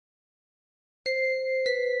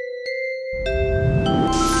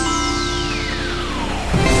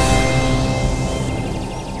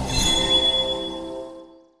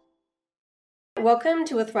Welcome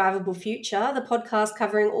to A Thrivable Future, the podcast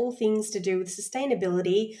covering all things to do with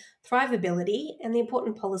sustainability, thrivability, and the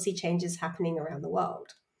important policy changes happening around the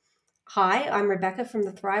world. Hi, I'm Rebecca from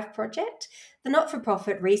the Thrive Project, the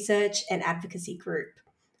not-for-profit research and advocacy group.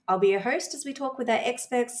 I'll be your host as we talk with our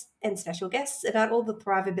experts and special guests about all the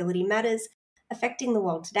thrivability matters affecting the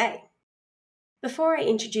world today. Before I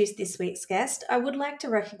introduce this week's guest, I would like to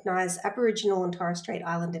recognise Aboriginal and Torres Strait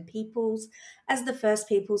Islander peoples as the first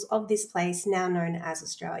peoples of this place now known as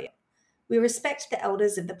Australia. We respect the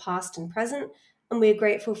elders of the past and present, and we are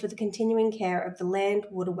grateful for the continuing care of the land,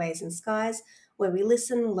 waterways and skies where we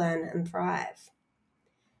listen, learn and thrive.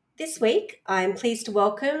 This week, I am pleased to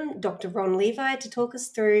welcome Dr. Ron Levy to talk us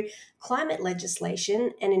through climate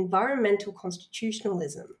legislation and environmental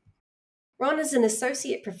constitutionalism. Ron is an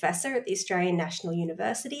associate professor at the Australian National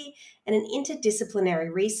University and an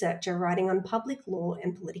interdisciplinary researcher writing on public law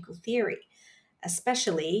and political theory,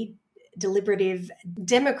 especially deliberative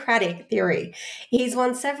democratic theory. He's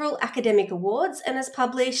won several academic awards and has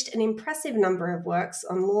published an impressive number of works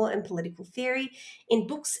on law and political theory in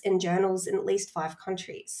books and journals in at least 5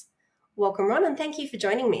 countries. Welcome, Ron, and thank you for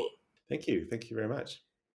joining me. Thank you. Thank you very much.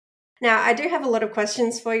 Now, I do have a lot of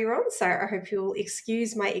questions for you, Ron, so I hope you'll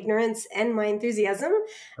excuse my ignorance and my enthusiasm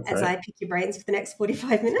I pick your brains for the next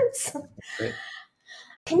 45 minutes. Great.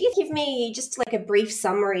 Can you give me just like a brief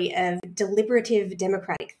summary of deliberative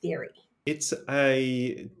democratic theory? It's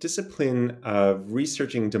a discipline of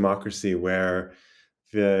researching democracy where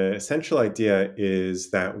the central idea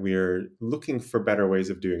is that we're looking for better ways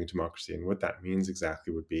of doing democracy. And what that means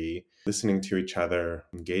exactly would be listening to each other,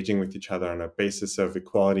 engaging with each other on a basis of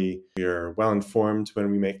equality. We're well informed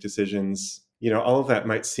when we make decisions. All of that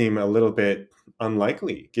might seem a little bit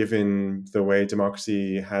unlikely given the way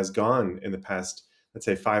democracy has gone in the past, let's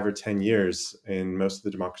say 5 or 10 years in most of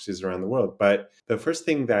the democracies around the world. But the first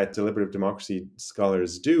thing that deliberative democracy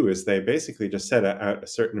scholars do is they basically just set out a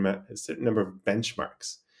certain number of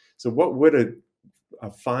benchmarks. So what would a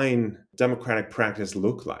fine democratic practice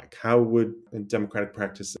look like? How would a democratic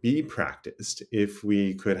practice be practiced if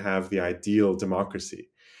we could have the ideal democracy?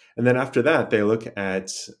 And then after that, they look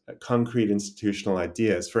at concrete institutional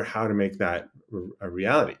ideas for how to make that a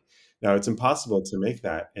reality. Now, it's impossible to make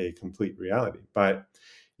that a complete reality, but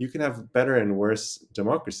you can have better and worse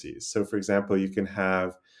democracies. So, for example, you can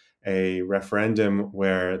have a referendum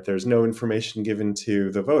where there's no information given to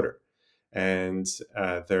the voter, and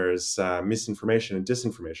there's misinformation and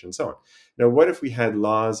disinformation and so on. Now, what if we had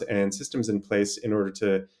laws and systems in place in order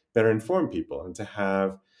to better inform people and to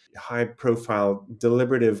have high-profile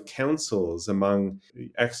deliberative councils among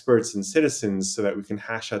experts and citizens so that we can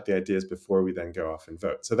hash out the ideas before we then go off and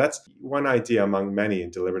vote? So that's one idea among many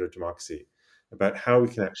in deliberative democracy about how we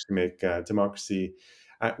can actually make democracy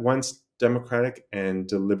at once democratic and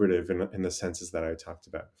deliberative in the senses that I talked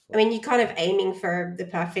about before. I mean, you're kind of aiming for the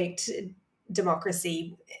perfect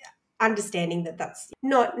democracy, understanding that that's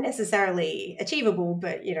not necessarily achievable,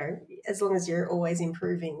 but, as long as you're always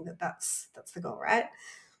improving, that's the goal, right?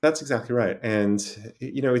 That's exactly right. And,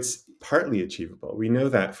 it's partly achievable. We know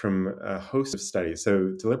that from a host of studies.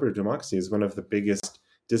 So deliberative democracy is one of the biggest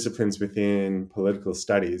disciplines within political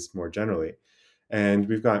studies more generally. And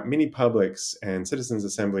we've got mini publics and citizens'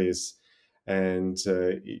 assemblies and,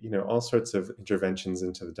 all sorts of interventions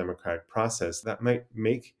into the democratic process that might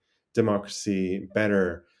make democracy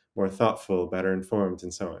better, more thoughtful, better informed,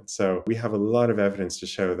 and so on. So we have a lot of evidence to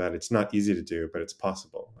show that it's not easy to do, but it's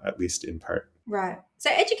possible, at least in part. Right. So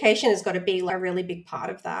education has got to be a really big part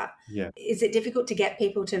of that. Yeah. Is it difficult to get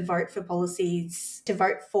people to vote for policies, to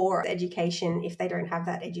vote for education if they don't have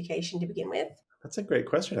that education to begin with? That's a great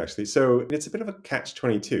question, actually. So it's a bit of a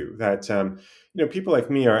catch-22 that, people like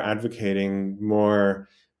me are advocating more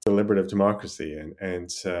deliberative democracy and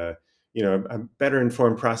a better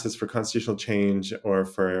informed process for constitutional change or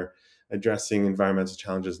for addressing environmental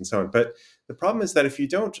challenges and so on. But the problem is that if you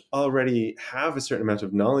don't already have a certain amount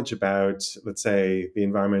of knowledge about, let's say, the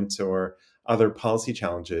environment or other policy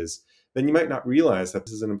challenges, then you might not realize that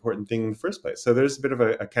this is an important thing in the first place. So there's a bit of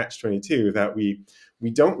a catch-22 that we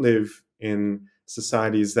don't live in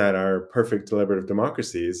societies that are perfect deliberative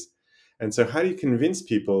democracies. And so how do you convince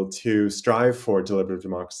people to strive for deliberative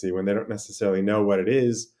democracy when they don't necessarily know what it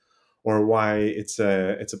is or why it's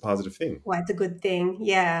a positive thing? Why it's a good thing.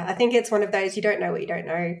 Yeah, I think it's one of those you don't know what you don't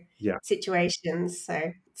know situations.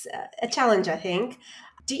 So it's a challenge, I think.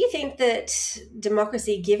 Do you think that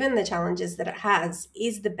democracy, given the challenges that it has,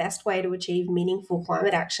 is the best way to achieve meaningful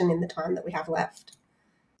climate action in the time that we have left?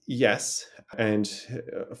 Yes, And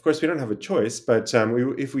of course, we don't have a choice, but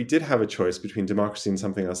if we did have a choice between democracy and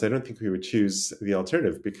something else, I don't think we would choose the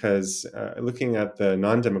alternative because looking at the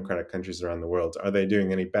non democratic countries around the world, are they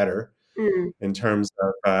doing any better Mm, in terms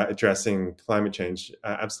of addressing climate change?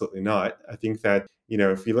 Absolutely not. I think that,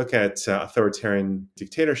 if you look at authoritarian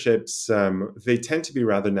dictatorships, they tend to be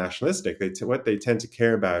rather nationalistic. What they tend to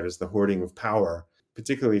care about is the hoarding of power,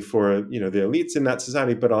 particularly for the elites in that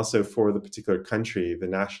society, but also for the particular country. The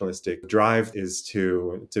nationalistic drive is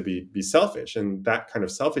to be selfish, and that kind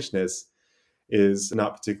of selfishness is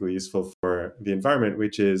not particularly useful for the environment,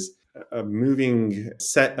 which is a moving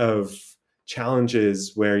set of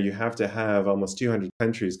challenges where you have to have almost 200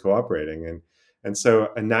 countries cooperating. And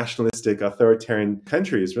so a nationalistic authoritarian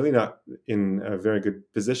country is really not in a very good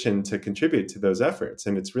position to contribute to those efforts.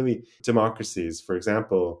 And it's really democracies, for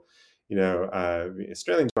example,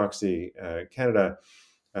 Australian democracy, Canada,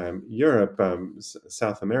 Europe,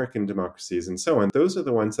 South American democracies, and so on. Those are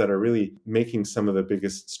the ones that are really making some of the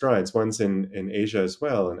biggest strides. Ones in Asia as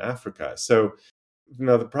well, and Africa. So,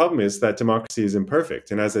 the problem is that democracy is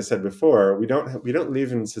imperfect, and as I said before, we don't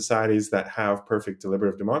live in societies that have perfect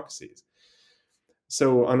deliberative democracies.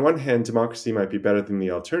 So, on one hand, democracy might be better than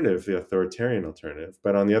the alternative, the authoritarian alternative.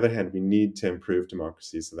 But on the other hand, we need to improve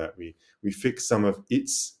democracy so that we fix some of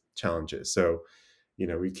its challenges. So,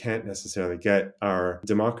 we can't necessarily get our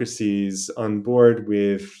democracies on board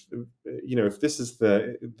with, if this is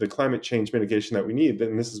the climate change mitigation that we need,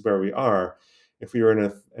 then this is where we are. If we were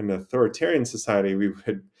in an authoritarian society, we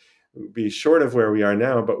would be short of where we are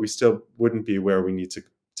now, but we still wouldn't be where we need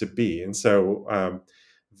to be. And so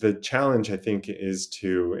the challenge, I think, is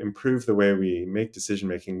to improve the way we make decision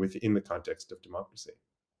making within the context of democracy.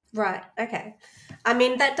 right. Okay. I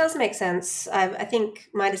mean, that does make sense. I think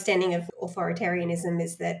my understanding of authoritarianism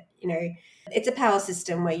is that, it's a power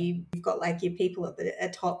system where you've got like your people at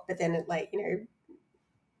the top, but then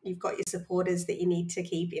you've got your supporters that you need to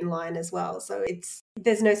keep in line as well. So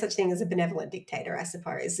there's no such thing as a benevolent dictator, I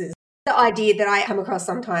suppose. Is the idea that I come across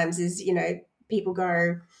sometimes is, people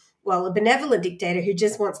go, well, a benevolent dictator who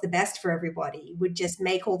just wants the best for everybody would just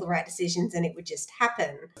make all the right decisions and it would just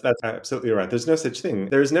happen. That's absolutely right. There's no such thing.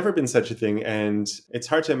 There's never been such a thing, and it's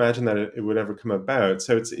hard to imagine that it would ever come about.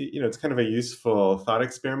 So it's kind of a useful thought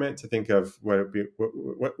experiment to think of what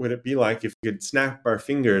would it be like if we could snap our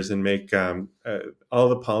fingers and make all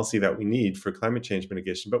the policy that we need for climate change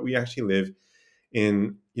mitigation, but we actually live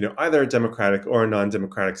in either a democratic or a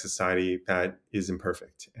non-democratic society that is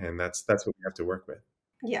imperfect, and that's what we have to work with.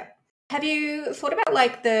 Yeah. Have you thought about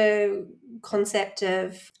like the concept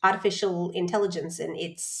of artificial intelligence and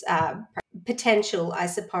its potential, I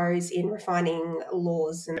suppose, in refining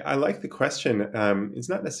laws? And I like the question. It's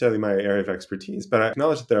not necessarily my area of expertise, but I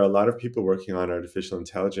acknowledge that there are a lot of people working on artificial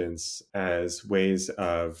intelligence as ways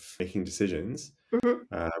of making decisions. Mhm.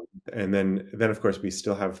 Um, and then, of course, we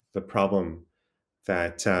still have the problem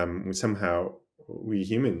that we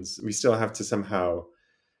humans, we still have to somehow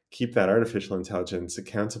keep that artificial intelligence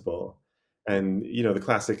accountable. And the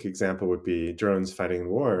classic example would be drones fighting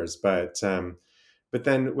wars. But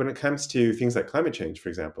then when it comes to things like climate change, for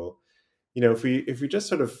example, if we just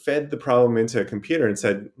sort of fed the problem into a computer and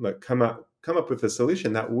said, look, come up with a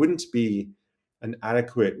solution, that wouldn't be an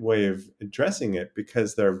adequate way of addressing it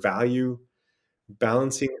because there are value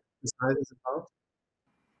balancing exercises involved.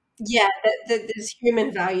 Yeah, there's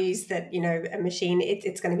human values that, a machine,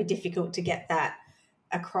 it's going to be difficult to get that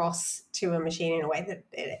across to a machine in a way that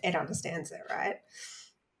it understands it, right?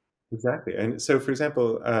 Exactly. And so, for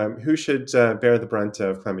example, who should bear the brunt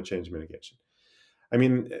of climate change mitigation? I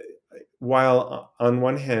mean, while on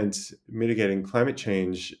one hand, mitigating climate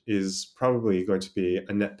change is probably going to be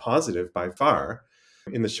a net positive by far,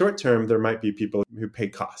 in the short term, there might be people who pay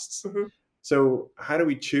costs. Hmm. So, how do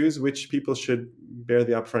we choose which people should bear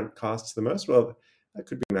the upfront costs the most? Well, that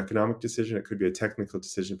could be an economic decision, it could be a technical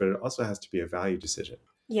decision, but it also has to be a value decision.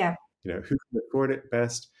 Yeah. Who can afford it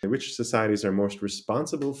best? Which societies are most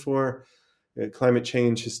responsible for climate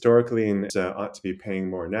change historically and ought to be paying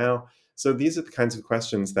more now? So these are the kinds of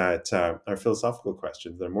questions that are philosophical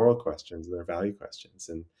questions, they're moral questions, they're value questions.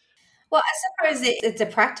 And Well, I suppose it's a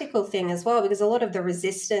practical thing as well, because a lot of the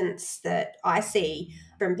resistance that I see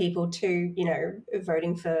from people to,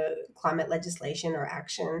 voting for climate legislation or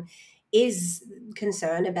action is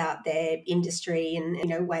concern about their industry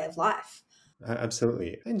and, way of life.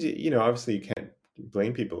 absolutely. And, obviously you can't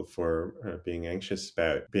blame people for being anxious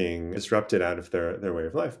about being disrupted out of their way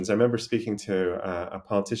of life. And so I remember speaking to a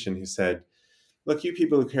politician who said, look, you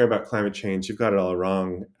people who care about climate change, you've got it all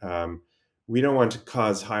wrong. We don't want to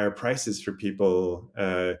cause higher prices for people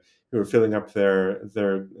who are filling up their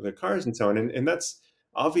cars and so on. And that's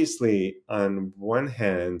Obviously, on one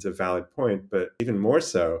hand, a valid point, but even more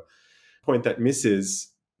so, a point that misses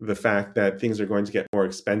the fact that things are going to get more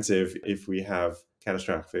expensive if we have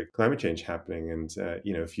catastrophic climate change happening. And,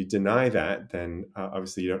 if you deny that, then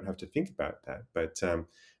obviously you don't have to think about that. But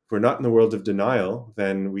if we're not in the world of denial,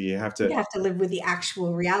 then we have We to. have to live with the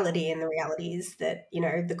actual reality, and the reality is that,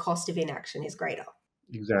 the cost of inaction is greater.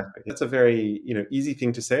 Exactly. That's a very, easy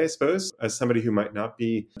thing to say, I suppose, as somebody who might not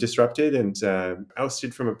be disrupted and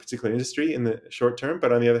ousted from a particular industry in the short term.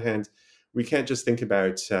 But on the other hand, we can't just think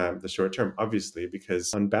about the short term, obviously,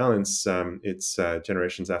 because on balance, it's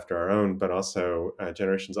generations after our own, but also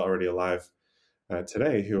generations already alive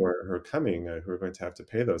today who are coming, who are going to have to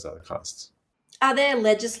pay those other costs. Are there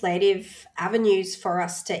legislative avenues for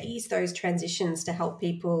us to ease those transitions to help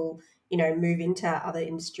people, move into other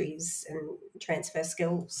industries and transfer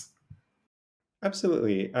skills?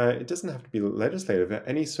 Absolutely. It doesn't have to be legislative.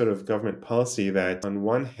 Any sort of government policy that, on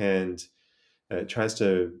one hand, tries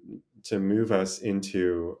to move us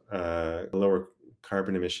into a lower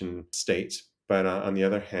carbon emission state, but on the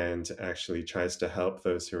other hand, actually tries to help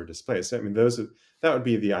those who are displaced. I mean, that would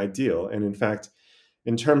be the ideal. And in fact,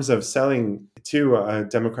 in terms of selling to a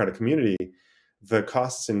democratic community, the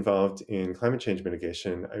costs involved in climate change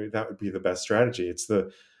mitigation, I mean, that would be the best strategy. It's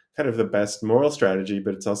the kind of the best moral strategy,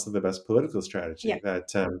 but it's also the best political Yeah. strategy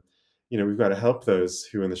that, we've got to help those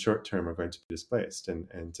who in the short term are going to be displaced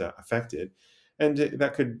and affected. And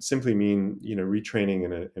that could simply mean, retraining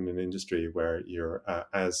in an industry where you're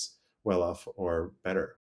as well off or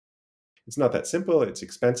better. It's not that simple. It's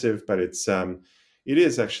expensive, but it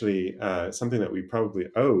is actually something that we probably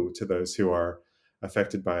owe to those who are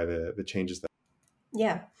affected by the changes.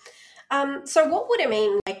 Yeah. So what would it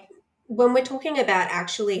mean, like, when we're talking about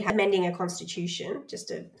actually amending a constitution, just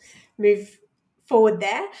to move forward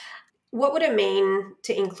there, what would it mean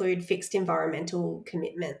to include fixed environmental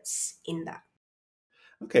commitments in that?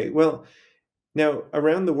 Okay, well, now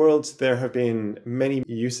around the world, there have been many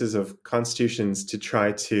uses of constitutions to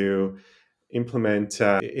try to implement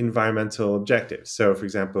environmental objectives. So, for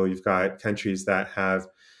example, you've got countries that have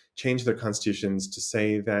changed their constitutions to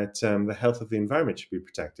say that the health of the environment should be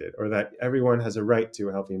protected, or that everyone has a right to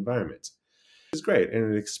a healthy environment. It's great,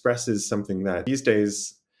 and it expresses something that these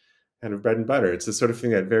days kind of bread and butter. It's the sort of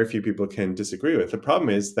thing that very few people can disagree with. The problem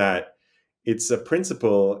is that it's a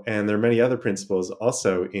principle, and there are many other principles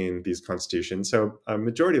also in these constitutions. So, a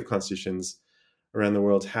majority of constitutions around the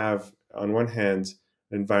world have, on one hand,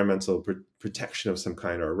 environmental protection of some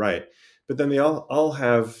kind or right, but then they all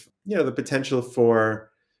have, the potential for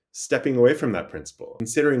stepping away from that principle,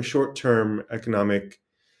 considering short-term economic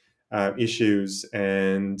issues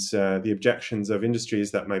and the objections of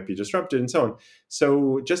industries that might be disrupted and so on.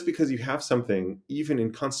 So just because you have something, even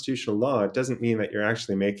in constitutional law, it doesn't mean that you're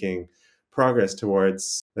actually making progress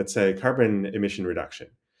towards, let's say, carbon emission reduction.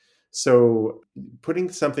 So putting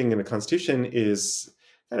something in a constitution is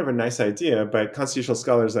kind of a nice idea, but constitutional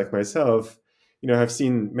scholars like myself, have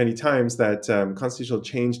seen many times that constitutional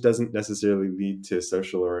change doesn't necessarily lead to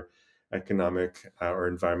social or economic or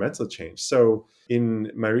environmental change. So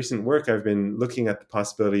in my recent work, I've been looking at the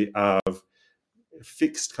possibility of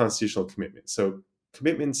fixed constitutional commitments. So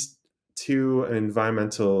commitments to an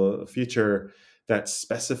environmental future that's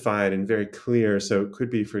specified and very clear. So it could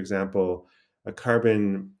be, for example, a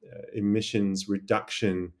carbon emissions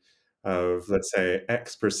reduction of, let's say,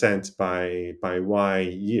 X percent by Y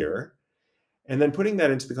year, and then putting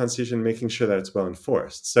that into the Constitution, making sure that it's well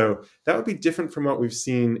enforced. So that would be different from what we've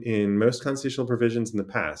seen in most constitutional provisions in the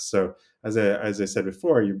past. So as I said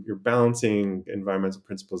before, you're balancing environmental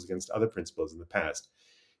principles against other principles in the past.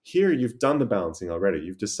 Here, you've done the balancing already.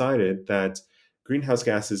 You've decided that greenhouse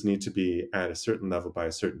gases need to be at a certain level by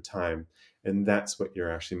a certain time, and that's what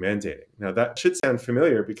you're actually mandating. Now, that should sound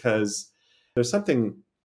familiar because there's something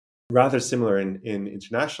rather similar in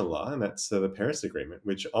international law, and that's the Paris Agreement,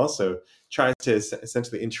 which also tries to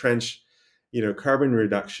essentially entrench, carbon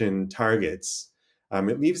reduction targets.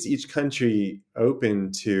 It leaves each country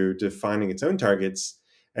open to defining its own targets,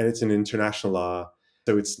 and it's an international law,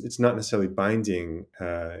 so it's not necessarily binding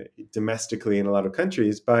domestically in a lot of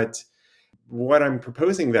countries. But what I'm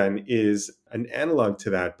proposing then is an analog to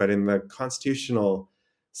that, but in the constitutional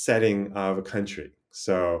setting of a country.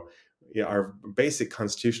 So, our basic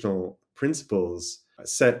constitutional principles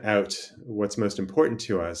set out what's most important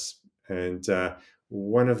to us, and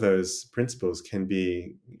one of those principles can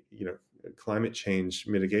be, climate change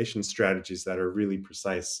mitigation strategies that are really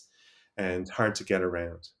precise and hard to get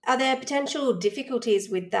around. Are there potential difficulties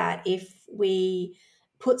with that if we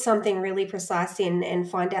put something really precise in and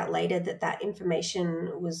find out later that that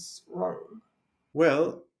information was wrong?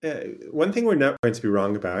 Well, One thing we're not going to be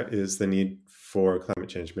wrong about is the need for climate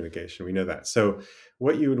change mitigation. We know that. So,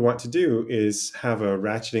 what you would want to do is have a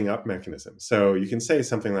ratcheting up mechanism. So, you can say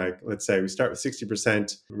something like, let's say we start with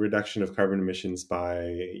 60% reduction of carbon emissions by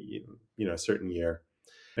a certain year,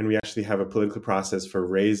 and we actually have a political process for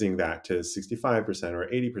raising that to 65% or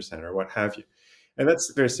 80% or what have you. And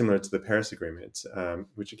that's very similar to the Paris Agreement,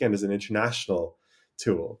 which again is an international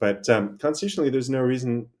tool. But constitutionally, there's no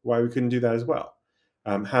reason why we couldn't do that as well.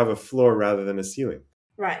 Have a floor rather than a ceiling.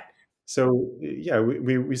 Right. So, yeah,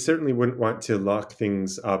 we certainly wouldn't want to lock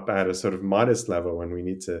things up at a sort of modest level when we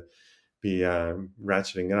need to be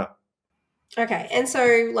ratcheting it up. Okay. And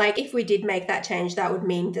so, like, if we did make that change, that would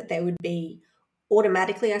mean that there would be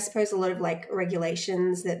automatically, I suppose, a lot of like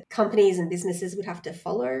regulations that companies and businesses would have to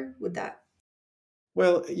follow. Would that?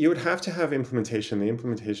 Well, you would have to have implementation. The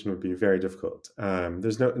implementation would be very difficult.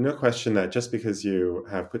 There's no question that just because you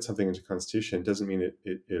have put something into constitution doesn't mean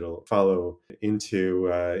it'll follow into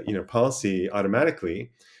policy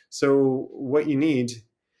automatically. So what you need,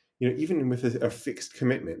 even with a fixed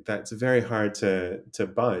commitment, that's very hard to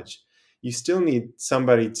budge. You still need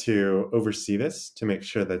somebody to oversee this to make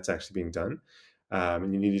sure that's actually being done,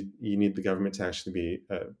 and you need the government to actually be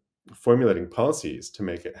formulating policies to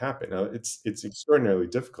make it happen. Now, it's extraordinarily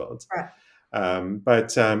difficult, Right.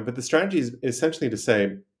 but the strategy is essentially to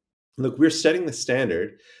say, look, we're setting the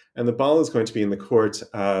standard, and the ball is going to be in the court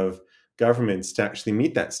of governments to actually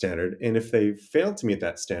meet that standard. And if they fail to meet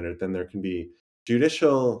that standard, then there can be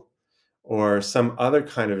judicial or some other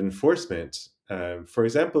kind of enforcement. For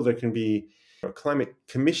example, there can be a climate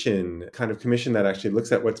commission, kind of commission that actually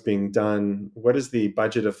looks at what's being done. What is the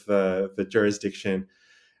budget of the jurisdiction?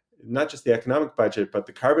 Not just the economic budget, but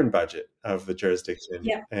the carbon budget of the jurisdiction.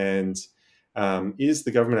 Yeah. And is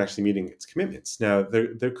the government actually meeting its commitments? Now,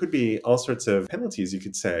 there could be all sorts of penalties, you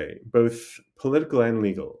could say, both political and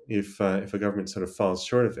legal, if a government sort of falls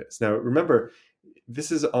short of this. Now, remember,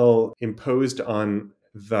 this is all imposed on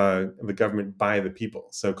the government by the people.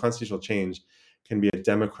 So constitutional change can be a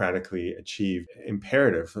democratically achieved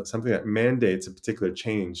imperative, something that mandates a particular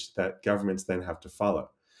change that governments then have to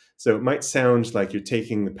follow. So it might sound like you're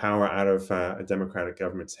taking the power out of a democratic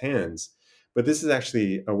government's hands, but this is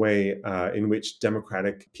actually a way in which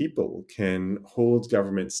democratic people can hold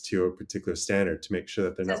governments to a particular standard to make sure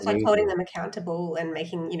that they're So not it's like holding wavering. them accountable and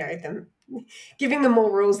making, them, giving them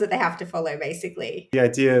more rules that they have to follow, basically. The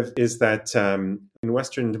idea is that in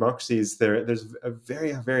Western democracies, there's a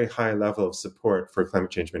very, very high level of support for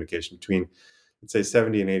climate change mitigation between, let's say,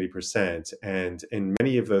 70 and 80%. And in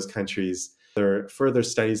many of those countries, there are further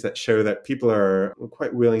studies that show that people are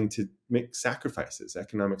quite willing to make sacrifices,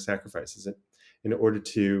 economic sacrifices, in order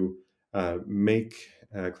to make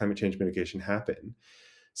climate change mitigation happen.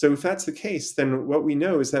 So if that's the case, then what we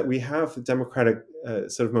know is that we have the democratic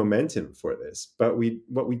sort of momentum for this, but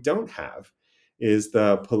what we don't have is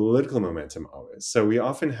the political momentum always. So we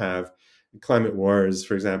often have climate wars,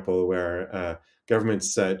 for example, where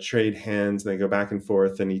governments trade hands and they go back and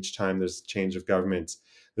forth, and each time there's a change of government,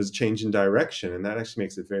 there's a change in direction, and that actually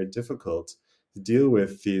makes it very difficult to deal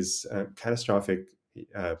with these catastrophic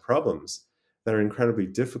problems that are incredibly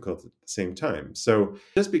difficult at the same time. So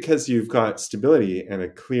just because you've got stability and a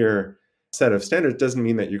clear set of standards doesn't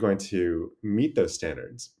mean that you're going to meet those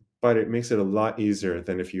standards, but it makes it a lot easier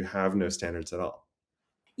than if you have no standards at all.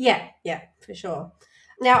 Yeah, for sure.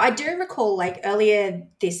 Now, I do recall, like earlier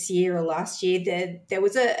this year or last year, there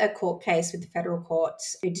was a court case with the federal court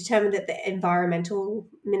who determined that the environmental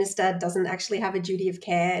minister doesn't actually have a duty of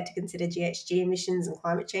care to consider GHG emissions and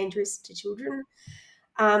climate change risks to children.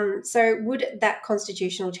 So, would that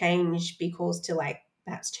constitutional change be caused to, like,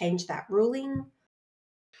 perhaps change that ruling?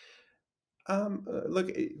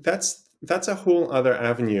 Look, that's a whole other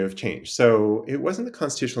avenue of change. So it wasn't the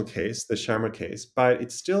constitutional case, the Sharma case, but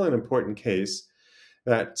it's still an important case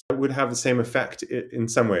that would have the same effect in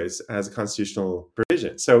some ways as a constitutional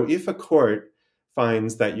provision. So if a court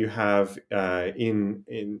finds that you have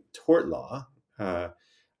in tort law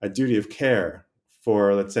a duty of care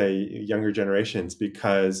for, let's say, younger generations,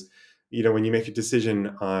 because when you make a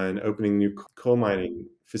decision on opening new coal mining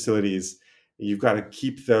facilities, you've got to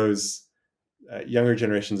keep those younger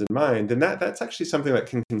generations in mind, then that's actually something that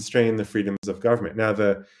can constrain the freedoms of government. Now,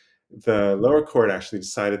 the lower court actually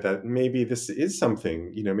decided that maybe this is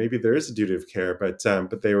something, maybe there is a duty of care, but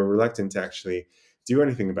they were reluctant to actually do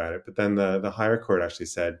anything about it. But then the higher court actually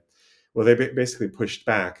said, well, they basically pushed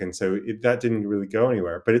back, and so that didn't really go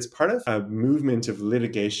anywhere. But it's part of a movement of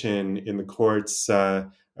litigation in the courts,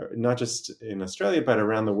 not just in Australia, but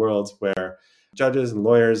around the world, where judges and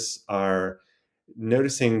lawyers are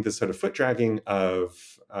noticing the sort of foot dragging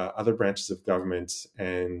of other branches of government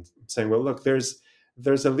and saying, well, look, there's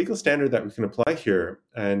a legal standard that we can apply here,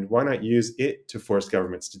 and why not use it to force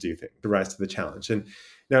governments to do things, to rise to the challenge? And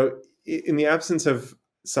now, in the absence of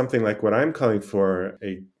something like what I'm calling for,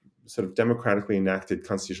 a sort of democratically enacted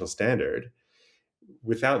constitutional standard,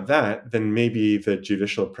 without that, then maybe the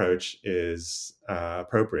judicial approach is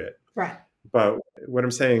appropriate. Right. But what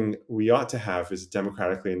I'm saying we ought to have is a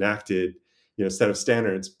democratically enacted, set of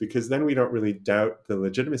standards, because then we don't really doubt the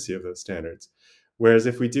legitimacy of those standards. Whereas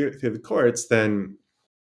if we do it through the courts, then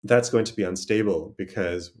that's going to be unstable,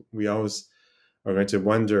 because we always are going to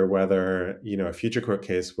wonder whether a future court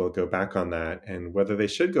case will go back on that, and whether they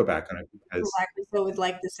should go back on it, because Like we saw with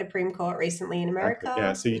like the Supreme Court recently in exactly, America.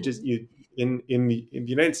 yeah. So in the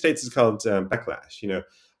United States, it's called backlash.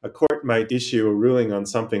 A court might issue a ruling on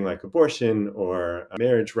something like abortion or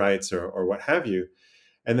marriage rights or what have you,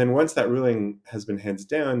 and then once that ruling has been handed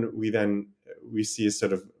down, we see a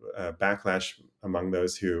sort of backlash among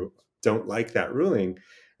those who don't like that ruling.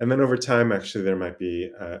 And then over time, actually, there might be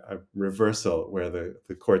a reversal where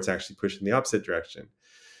the courts actually push in the opposite direction.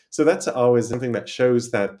 So that's always something that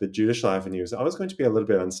shows that the judicial avenue is always going to be a little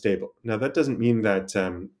bit unstable. Now, that doesn't mean that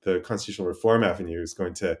the constitutional reform avenue is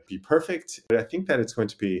going to be perfect, but I think that it's going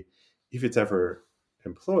to be, if it's ever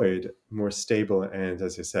employed, more stable and,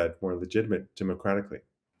 as I said, more legitimate democratically.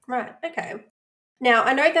 Right. Okay. Now,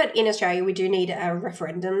 I know that in Australia we do need a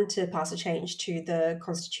referendum to pass a change to the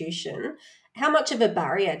constitution. How much of a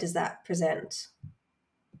barrier does that present?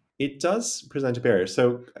 It does present a barrier.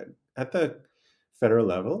 So at the federal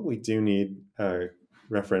level, we do need a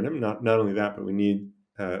referendum. Not only that, but we need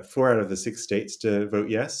 4 out of the 6 states to vote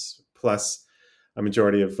yes, plus a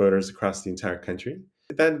majority of voters across the entire country.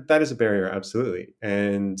 That is a barrier, absolutely,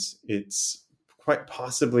 and it's quite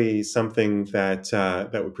possibly something that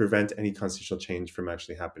would prevent any constitutional change from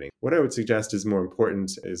actually happening. What I would suggest is more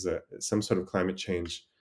important is some sort of climate change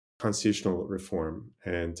constitutional reform,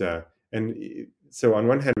 and so on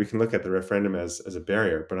one hand we can look at the referendum as a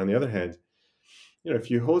barrier, but on the other hand,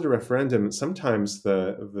 if you hold a referendum, sometimes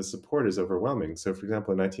the support is overwhelming. So, for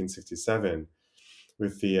example, in 1967,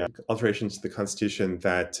 with the alterations to the Constitution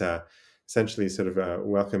that essentially sort of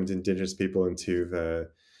welcomed Indigenous people into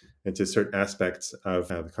certain aspects of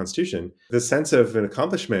the Constitution, the sense of an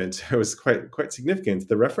accomplishment was quite significant.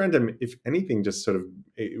 The referendum, if anything, just sort of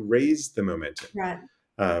raised the momentum Right.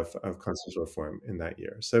 of constitutional reform in that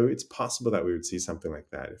year. So it's possible that we would see something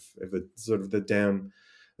like that if the sort of the dam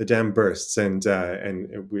bursts and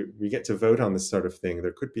we get to vote on this sort of thing.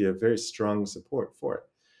 There could be a very strong support for it.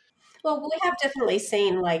 Well, we have definitely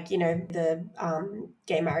seen, like, the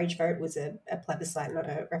gay marriage vote was a plebiscite, not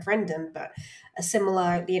a referendum, but a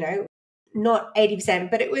similar, not 80%,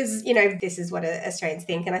 but it was, this is what Australians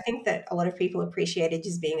think. And I think that a lot of people appreciated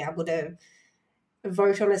just being able to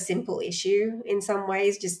vote on a simple issue in some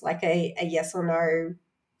ways, just like a yes or no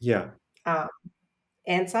Yeah, um,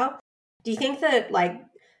 answer. Do you think that, like,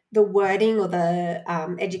 the wording or the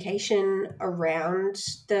education around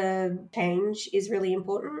the change is really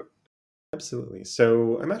important? absolutely.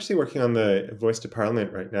 So I'm actually working on the Voice to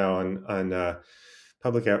Parliament right now on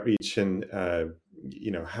public outreach and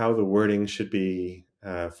how the wording should be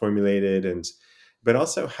formulated, and but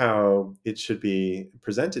also how it should be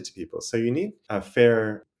presented to people. So you need a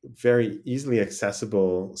fair, very easily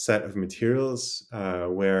accessible set of materials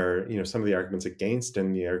where some of the arguments against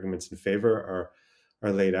and the arguments in favor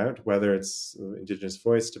are laid out, whether it's Indigenous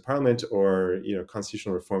voice to Parliament or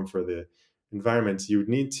constitutional reform for the environment. You would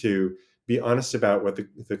need to be honest about what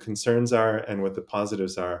the concerns are and what the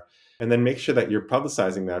positives are, and then make sure that you're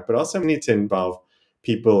publicizing that, but also need to involve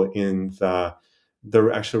people in the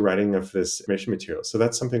actual writing of this information material. So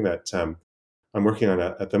that's something that I'm working on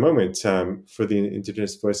at the moment for the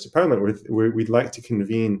Indigenous Voice to Parliament. We'd like to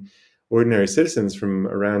convene ordinary citizens from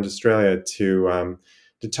around Australia to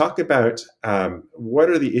talk about what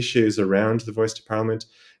are the issues around the Voice to Parliament,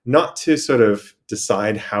 not to sort of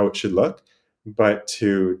decide how it should look, but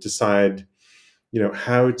to decide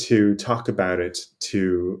how to talk about it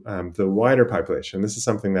to the wider population. This is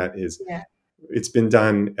something that Yeah. it's been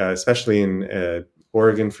done, especially in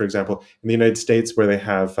Oregon, for example, in the United States, where they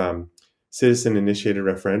have citizen-initiated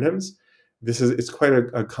referendums. It's quite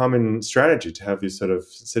a common strategy to have these sort of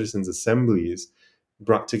citizens' assemblies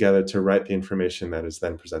brought together to write the information that is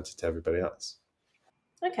then presented to everybody else.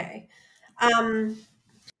 Okay. Um,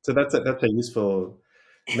 So that's a useful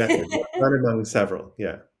method, one among several.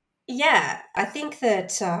 Yeah. yeah, I think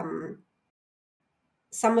that some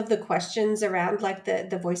of the questions around, like,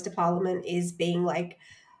 the voice to parliament is being like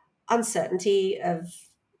uncertainty of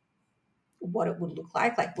what it would look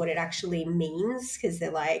like what it actually means, because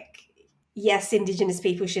they're like, yes, Indigenous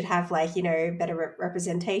people should have like, better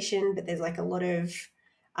representation, but there's like a lot of,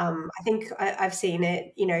 I think I've seen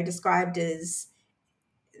it, described as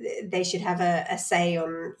they should have a say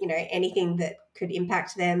on, anything that could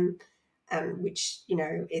impact them, which,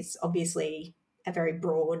 is obviously a very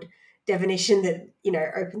broad definition that,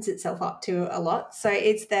 opens itself up to a lot. So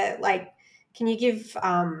it's that, like, can you give,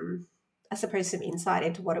 I suppose, some insight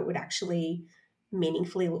into what it would actually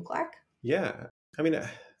meaningfully look like? Yeah, I mean,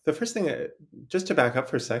 the first thing, just to back up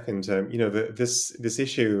for a second, this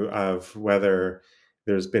issue of whether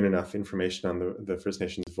there's been enough information on the First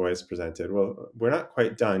Nations voice presented. Well, we're not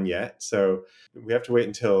quite done yet, so we have to wait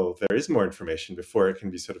until there is more information before it can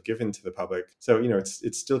be sort of given to the public. So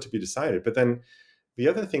it's still to be decided. But then the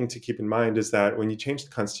other thing to keep in mind is that when you change the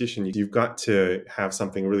constitution, you've got to have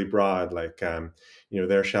something really broad, like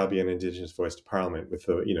there shall be an Indigenous voice to Parliament with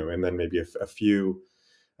and then maybe a few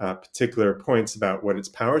particular points about what its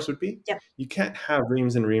powers would be. Yep. You can't have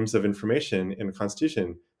reams and reams of information in a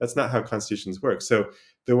constitution. That's not how constitutions work. So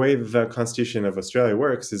the way the Constitution of Australia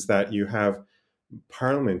works is that you have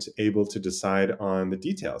Parliament able to decide on the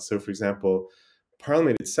details. So, for example,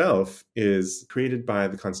 Parliament itself is created by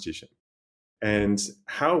the Constitution. And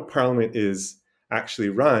how Parliament is actually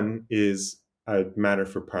run is a matter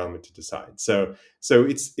for Parliament to decide. So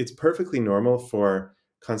it's perfectly normal for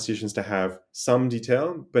constitutions to have some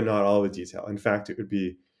detail, but not all the detail. In fact, it would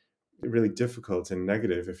be really difficult and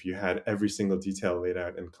negative if you had every single detail laid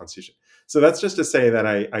out in the Constitution. So that's just to say that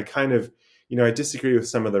I kind of, I disagree with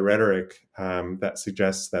some of the rhetoric that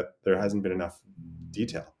suggests that there hasn't been enough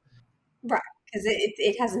detail. Right. Because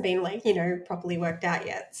it hasn't been like, properly worked out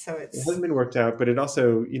yet. So It it's, hasn't been worked out, but it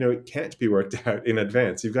also, it can't be worked out in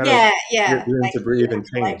advance. You've got to yeah, give room like to you breathe have and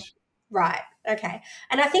to like, change. right. Okay.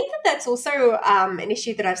 And I think that that's also an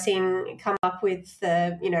issue that I've seen come up with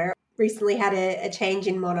the, recently had a change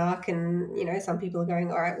in monarch, and, some people are going,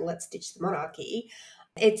 all right, well, let's ditch the monarchy.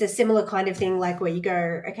 It's a similar kind of thing, like where you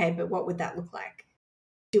go, okay, but what would that look like?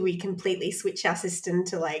 Do we completely switch our system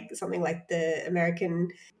to like something like the American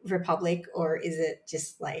Republic, or is it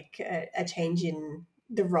just like a change in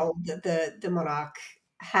the role that the monarch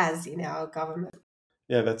has in our government?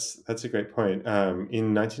 Yeah, that's a great point.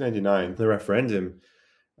 In 1999, the referendum,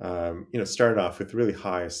 started off with really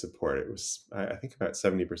high support. It was, I think, about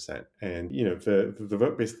 70%, and the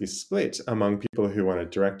vote basically split among people who wanted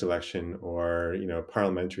direct election or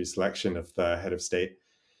parliamentary selection of the head of state.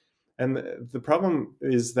 And the problem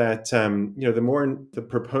is that the more the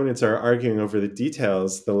proponents are arguing over the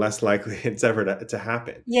details, the less likely it's ever to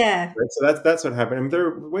happen. Yeah. Right? So that's what happened. And there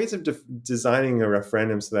are ways of designing a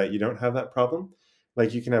referendum so that you don't have that problem.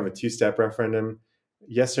 Like you can have a two-step referendum: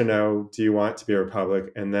 yes or no, do you want to be a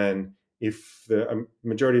republic? And then if the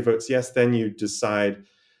majority votes yes, then you decide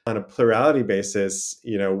on a plurality basis,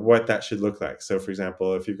 what that should look like. So, for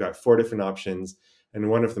example, if you've got four different options and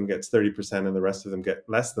one of them gets 30% and the rest of them get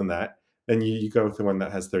less than that, then you go with the one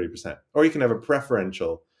that has 30%. Or you can have a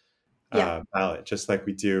preferential Yeah. ballot, just like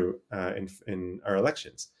we do in our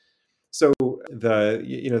elections. So the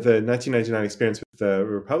 1999 experience with the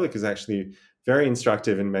Republic is actually very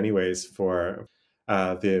instructive in many ways for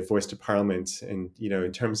the voice to Parliament, and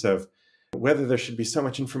in terms of whether there should be so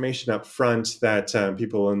much information up front that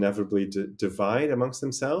people will inevitably divide amongst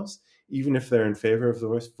themselves, even if they're in favor of the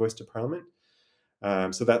voice to Parliament.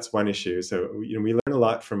 So that's one issue. So we learn a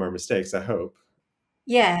lot from our mistakes, I hope.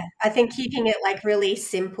 Yeah. I think keeping it like really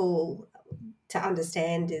simple to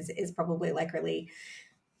understand is probably like really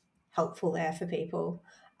helpful there for people.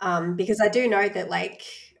 Because I do know that, like,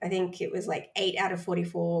 I think it was like 8 out of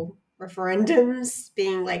 44 referendums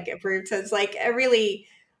being like approved. So it's like a really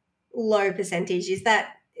low percentage. Is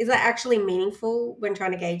that actually meaningful when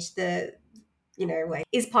trying to gauge the, like,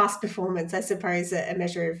 is past performance, I suppose, a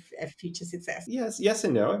measure of future success? Yes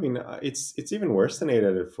and no. I mean, it's even worse than 8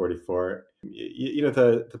 out of 44.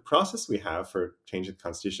 The process we have for changing the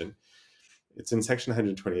Constitution, it's in Section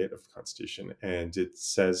 128 of the Constitution, and it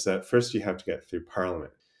says that first you have to get through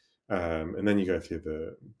Parliament, and then you go through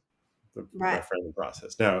the Right. referendum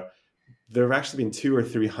process. Now, there have actually been 200 or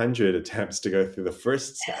 300 attempts to go through the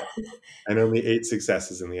first step, and only 8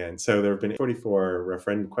 successes in the end. So there have been 44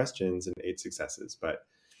 referendum questions and 8 successes, but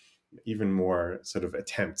even more sort of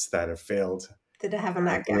attempts that have failed That haven't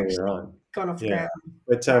earlier actually on. gone off the Yeah, ground.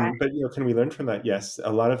 but Right. can we learn from that? Yes,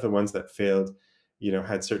 a lot of the ones that failed,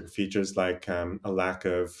 had certain features like a lack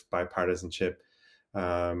of bipartisanship.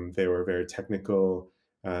 They were very technical.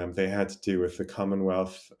 They had to do with the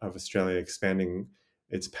Commonwealth of Australia expanding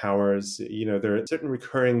its powers. There are certain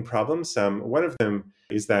recurring problems. One of them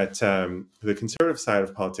is that the conservative side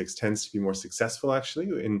of politics tends to be more successful, actually,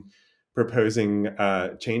 in proposing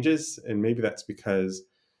changes. And maybe that's because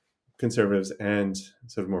conservatives and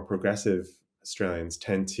sort of more progressive Australians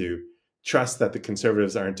tend to trust that the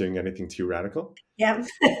conservatives aren't doing anything too radical. Yeah.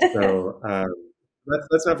 So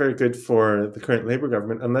that's not very good for the current Labour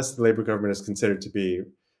government, unless the Labour government is considered to be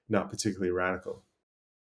not particularly radical.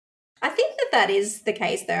 I think that is the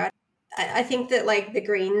case, though. I think that like the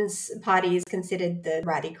Greens party is considered the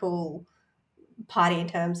radical party in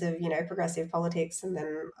terms of progressive politics, and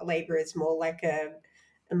then Labor is more like a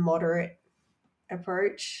moderate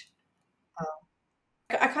approach.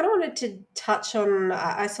 I kind of wanted to touch on.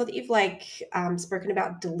 I saw that you've spoken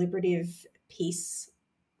about deliberative peace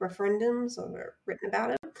referendums or written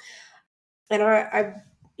about it, and I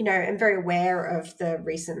am very aware of the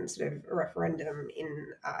recent sort of referendum in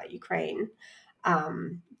Ukraine.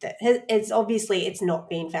 That it's not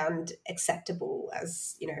been found acceptable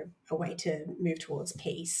as a way to move towards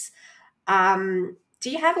peace. Do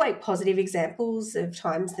you have like positive examples of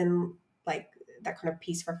times then like that kind of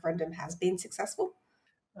peace referendum has been successful?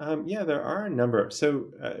 Yeah, there are a number. So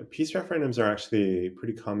peace referendums are actually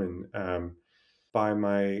pretty common. By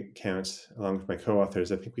my count, along with my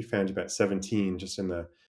co-authors, I think we found about 17 just in the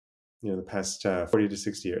past 40 to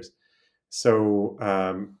 60 years. So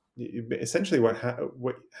essentially, what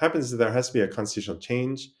happens is there has to be a constitutional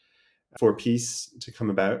change for peace to come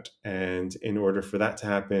about, and in order for that to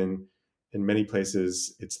happen, in many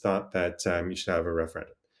places, it's thought that you should have a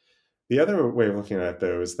referendum. The other way of looking at it,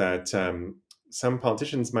 though, is that some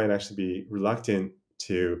politicians might actually be reluctant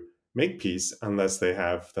to make peace unless they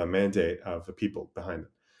have the mandate of the people behind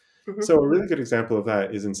them. Hmm. So a really good example of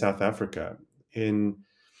that is in South Africa. In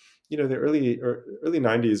the early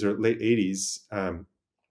 90s or late 80s,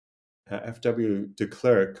 F.W. de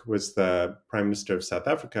Klerk was the Prime Minister of South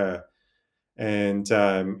Africa, and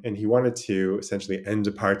he wanted to essentially end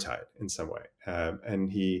apartheid in some way, and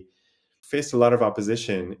he faced a lot of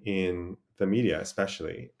opposition in the media,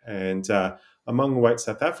 especially. And among white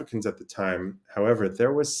South Africans at the time, however,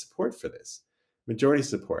 there was support for this, majority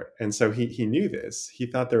support. And so he knew this. He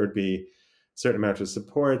thought there would be a certain amount of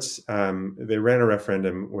support. They ran a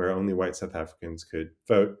referendum where only white South Africans could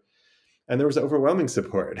vote, and there was overwhelming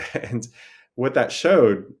support. And what that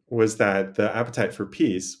showed was that the appetite for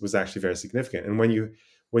peace was actually very significant. And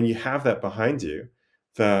when you have that behind you,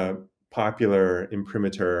 the popular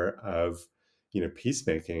imprimatur of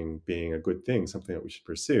peacemaking being a good thing, something that we should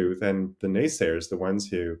pursue, then the naysayers, the ones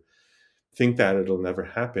who think that it'll never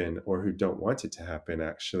happen or who don't want it to happen,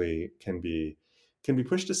 actually can be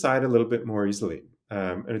pushed aside a little bit more easily.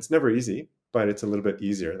 And it's never easy, but it's a little bit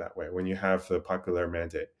easier that way when you have the popular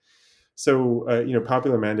mandate. So,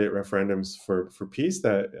 popular mandate referendums for peace,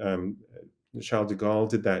 that Charles de Gaulle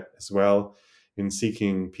did that as well in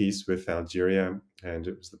seeking peace with Algeria. And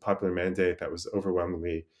it was the popular mandate that was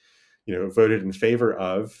overwhelmingly, voted in favor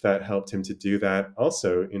of, that helped him to do that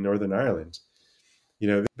also in Northern Ireland.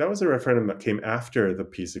 That was a referendum that came after the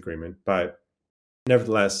peace agreement, but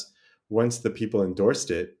nevertheless, once the people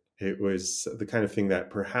endorsed it, it was the kind of thing that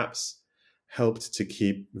perhaps helped to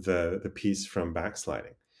keep the peace from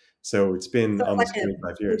backsliding. So it's been So it's almost like a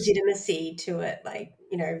 25 years. legitimacy to it, like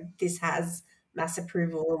this has mass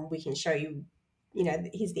approval, and we can show you,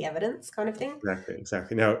 here's the evidence, kind of thing. Exactly,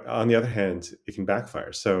 exactly. Now, on the other hand, it can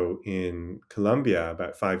backfire. So in Colombia,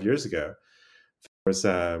 about 5 years ago, there was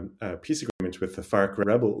a peace agreement with the FARC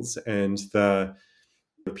rebels, and the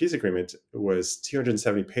peace agreement was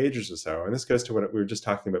 270 pages or so. And this goes to what we were just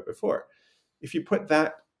talking about before. If you put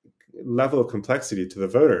that level of complexity to the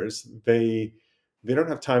voters, they don't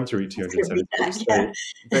have time to read Let's go read 270 that. pages. Yeah.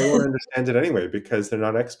 They won't understand it anyway because they're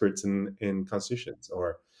not experts in constitutions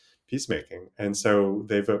or peacemaking, and so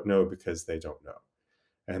they vote no because they don't know.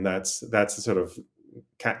 And that's the sort of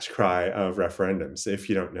catch cry of referendums. If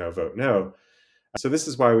you don't know, vote no. So this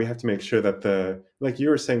is why we have to make sure that like you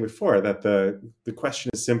were saying before, that the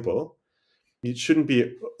question is simple. It shouldn't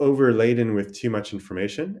be overladen with too much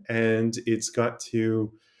information, and it's got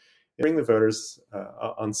to bring the voters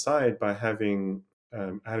on side by having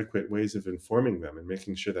adequate ways of informing them and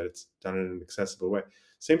making sure that it's done in an accessible way.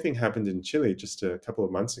 Same thing happened in Chile just a couple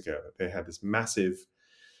of months ago. They had this massive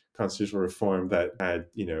constitutional reform that had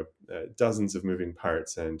dozens of moving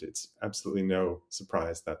parts, and it's absolutely no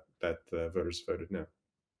surprise that the voters voted no.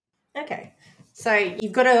 Okay. So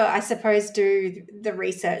you've got to, I suppose, do the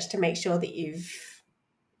research to make sure that you've,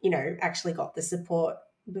 actually got the support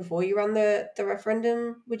before you run the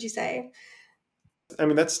referendum, would you say? I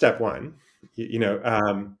mean, that's step one.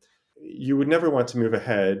 You would never want to move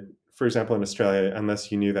ahead for example, in Australia,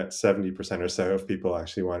 unless you knew that 70% or so of people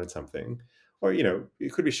actually wanted something, or,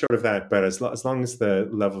 it could be short of that, but as long as the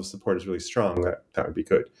level of support is really strong, that would be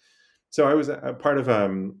good. So I was a part of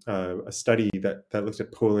a study that looked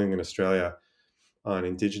at polling in Australia on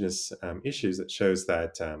Indigenous issues that shows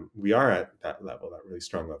that we are at that level, that really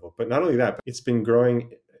strong level. But not only that, but it's been growing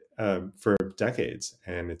for decades,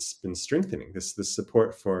 and it's been strengthening this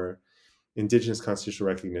support for Indigenous constitutional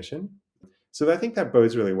recognition. So I think that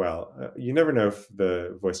bodes really well. You never know if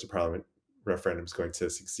the Voice to Parliament referendum is going to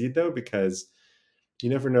succeed, though, because you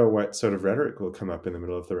never know what sort of rhetoric will come up in the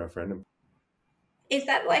middle of the referendum. Is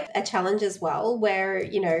that like a challenge as well, where,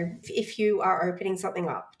 if you are opening something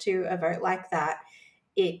up to a vote like that,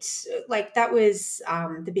 it's like that was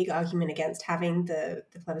the big argument against having the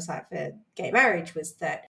plebiscite for gay marriage was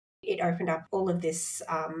that it opened up all of this,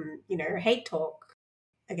 hate talk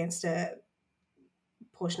against a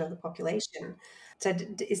portion of the population. So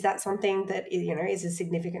is that something that, is a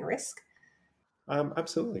significant risk?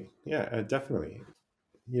 Absolutely, yeah, definitely.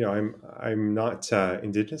 I'm not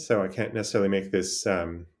Indigenous, so I can't necessarily make this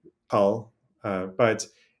call. But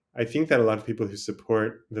I think that a lot of people who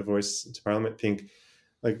support the Voice to Parliament think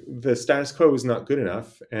like the status quo is not good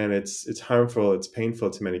enough, and it's harmful, it's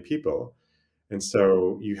painful to many people, and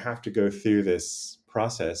so you have to go through this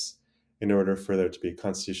process in order for there to be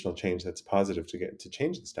constitutional change that's positive to get to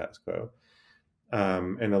change the status quo.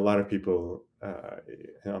 And a lot of people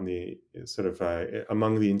on the sort of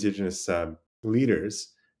among the Indigenous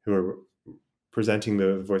leaders who are presenting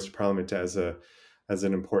the Voice of Parliament as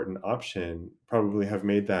an important option probably have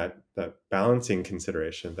made that balancing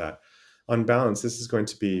consideration that on balance this is going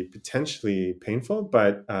to be potentially painful,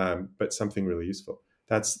 but something really useful.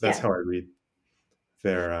 That's Yeah. how I read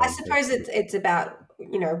their. I suppose it's about,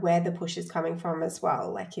 where the push is coming from as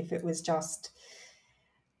well. Like if it was just,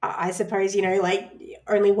 I suppose, like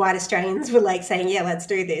only white Australians were like saying, yeah, let's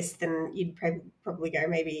do this, then you'd probably go,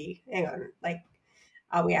 maybe, hang on, like,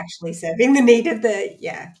 are we actually serving the need of the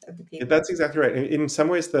people? That's exactly right. In some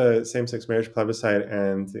ways, the same-sex marriage plebiscite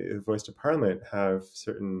and the Voice to Parliament have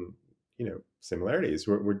certain, similarities.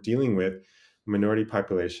 We're dealing with a minority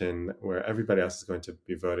population where everybody else is going to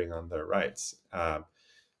be voting on their rights,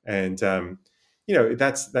 and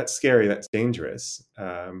that's scary. That's dangerous.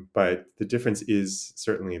 But the difference is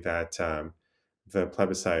certainly that the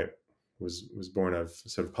plebiscite was born of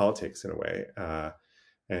sort of politics in a way.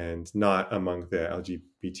 And not among the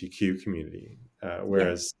LGBTQ community, Yeah.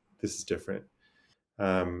 whereas this is different.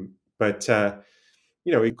 But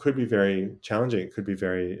it could be very challenging. It could be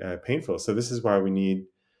very painful. So this is why we need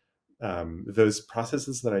those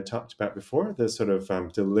processes that I talked about before, the sort of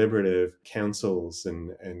deliberative councils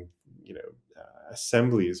and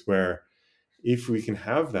assemblies where if we can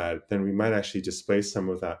have that, then we might actually displace some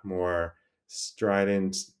of that more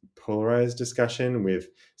strident, polarized discussion with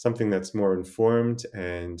something that's more informed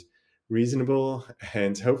and reasonable.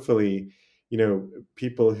 And hopefully,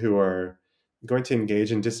 people who are going to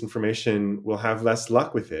engage in disinformation will have less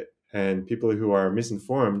luck with it. And people who are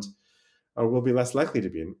misinformed will be less likely to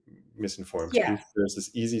be misinformed Yeah. if there's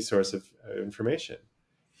this easy source of information.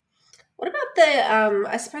 What about the,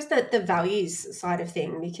 I suppose the values side of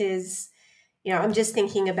thing? Because, I'm just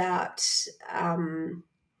thinking about, um,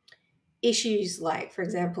 issues like, for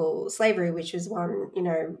example, slavery, which was won,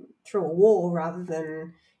 through a war rather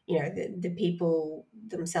than, the people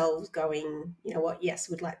themselves going, what, yes,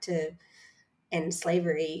 would like to end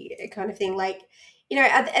slavery, kind of thing. Like,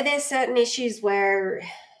 are there certain issues where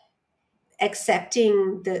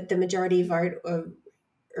accepting the majority vote or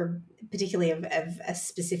particularly of a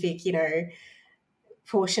specific,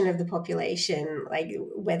 portion of the population, like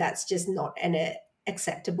where that's just not an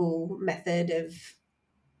acceptable method of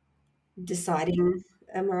deciding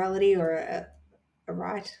a morality or a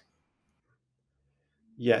right?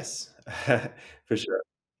 Yes, for sure.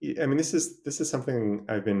 I mean, this is something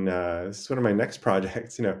I've been. This is one of my next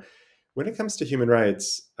projects. When it comes to human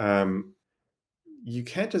rights, you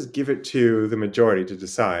can't just give it to the majority to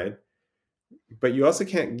decide, but you also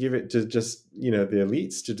can't give it to just the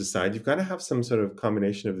elites to decide. You've got to have some sort of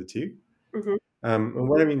combination of the two. Hmm. And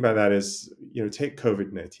what I mean by that is, take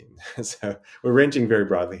COVID-19. So we're ranging very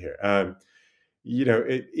broadly here.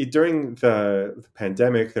 During the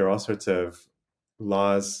pandemic, there are all sorts of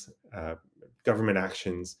laws, government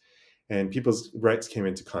actions, and people's rights came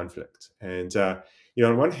into conflict. And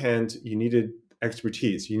on one hand, you needed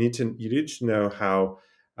expertise. You needed to know how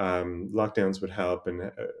lockdowns would help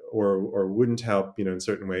and or wouldn't help. In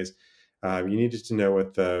certain ways, you needed to know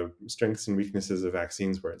what the strengths and weaknesses of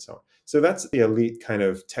vaccines were, and so on. So that's the elite kind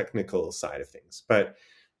of technical side of things. But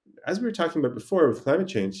as we were talking about before with climate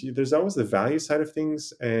change, there's always the value side of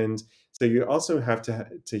things, and so you also have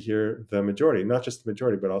to hear the majority, not just the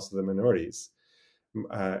majority, but also the minorities,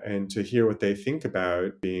 and to hear what they think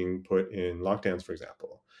about being put in lockdowns, for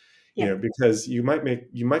example. Yeah. Because you might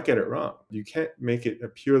get it wrong. You can't make it a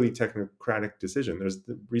purely technocratic decision. There's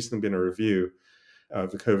recently been a review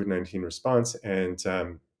of the COVID-19 response, and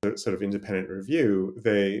sort of independent review,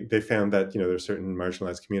 they found that there are certain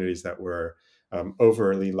marginalized communities that were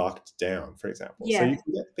overly locked down, for example. So Yeah. you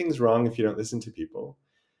can get things wrong if you don't listen to people,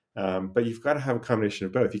 but you've got to have a combination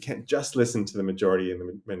of both. You can't just listen to the majority and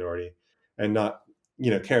the minority, and not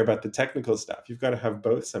care about the technical stuff. You've got to have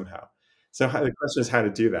both somehow. So the question is how to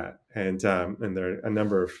do that, and there are a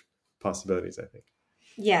number of possibilities, I think.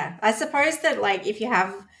 Yeah. I suppose that, like, if you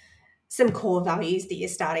have some core values that you're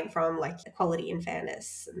starting from, like equality and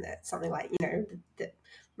fairness, and that's something like, that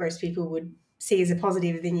most people would see as a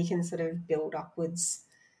positive, then you can sort of build upwards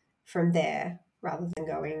from there rather than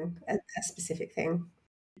going a specific thing.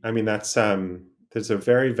 I mean, there's a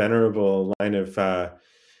very venerable line of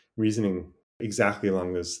reasoning exactly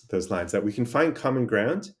along those lines, that we can find common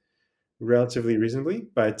ground relatively reasonably,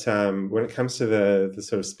 but when it comes to the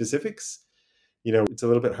sort of specifics, it's a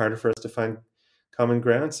little bit harder for us to find common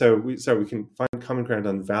ground. So we can find common ground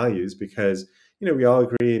on values because we all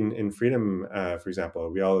agree in freedom, for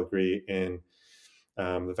example. We all agree in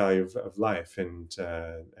the value of life and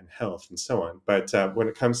health and so on. But when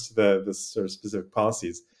it comes to the sort of specific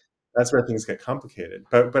policies, that's where things get complicated.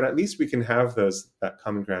 But at least we can have that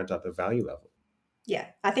common ground at the value level. Yeah,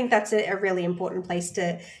 I think that's a really important place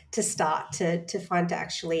to start to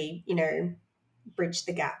actually, bridge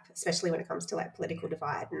the gap, especially when it comes to like political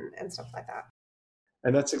divide and stuff like that.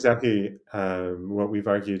 And that's exactly what we've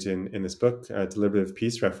argued in this book, Deliberative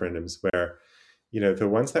Peace Referendums, where the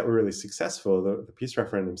ones that were really successful, the peace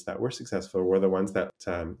referendums that were successful, were the ones that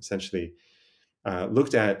essentially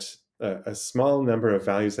looked at a small number of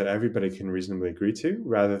values that everybody can reasonably agree to,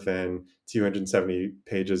 rather than 270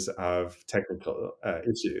 pages of technical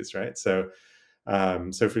issues, right? So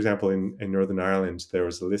for example, in Northern Ireland, there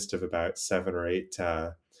was a list of about 7 or 8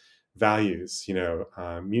 values,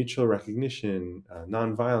 mutual recognition,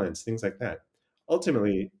 nonviolence, things like that.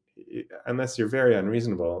 Ultimately, unless you're very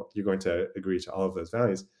unreasonable, you're going to agree to all of those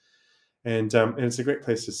values. And it's a great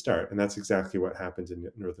place to start. And that's exactly what happened in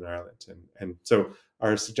Northern Ireland. And so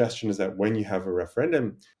our suggestion is that when you have a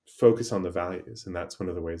referendum, focus on the values. And that's one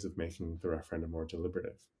of the ways of making the referendum more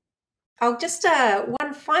deliberative. I'll just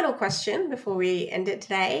one final question before we end it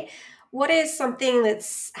today. What is something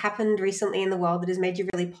that's happened recently in the world that has made you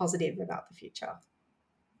really positive about the future?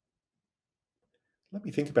 Let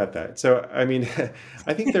me think about that. So, I mean,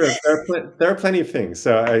 I think there are plenty of things.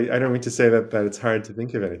 So I don't mean to say that it's hard to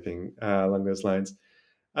think of anything along those lines.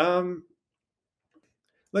 Um,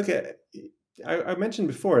 Look, I mentioned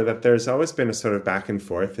before that there's always been a sort of back and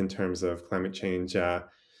forth in terms of climate change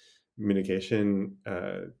mitigation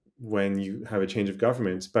when you have a change of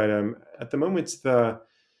government. But at the moment, the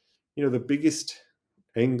biggest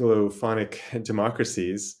Anglophonic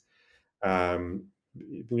democracies, the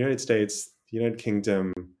United States, the United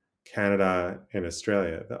Kingdom, Canada, and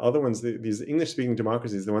Australia. The other ones, these English-speaking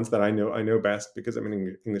democracies, the ones that I know best because I'm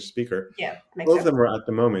an English speaker. Yeah, makes All of sense. them are at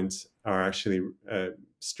the moment are actually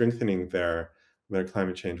strengthening their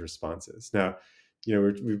climate change responses. Now,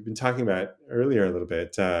 we've been talking about earlier a little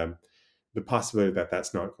bit the possibility that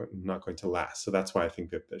that's not going to last. So that's why I think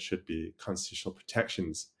that there should be constitutional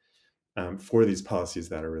protections for these policies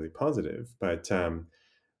that are really positive. But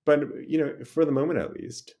for the moment at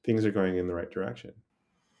least, things are going in the right direction.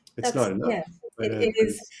 It's That's not enough, yeah. but, It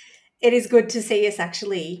is. It is good to see us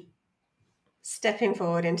actually stepping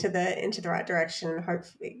forward into the right direction.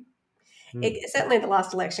 Hopefully, certainly the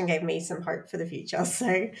last election gave me some hope for the future.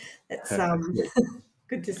 So it's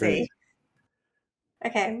good to great. see.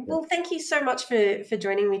 Okay, well, thank you so much for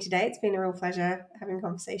joining me today. It's been a real pleasure having a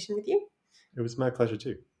conversation with you. It was my pleasure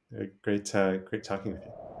too. Great talking with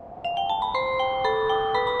you.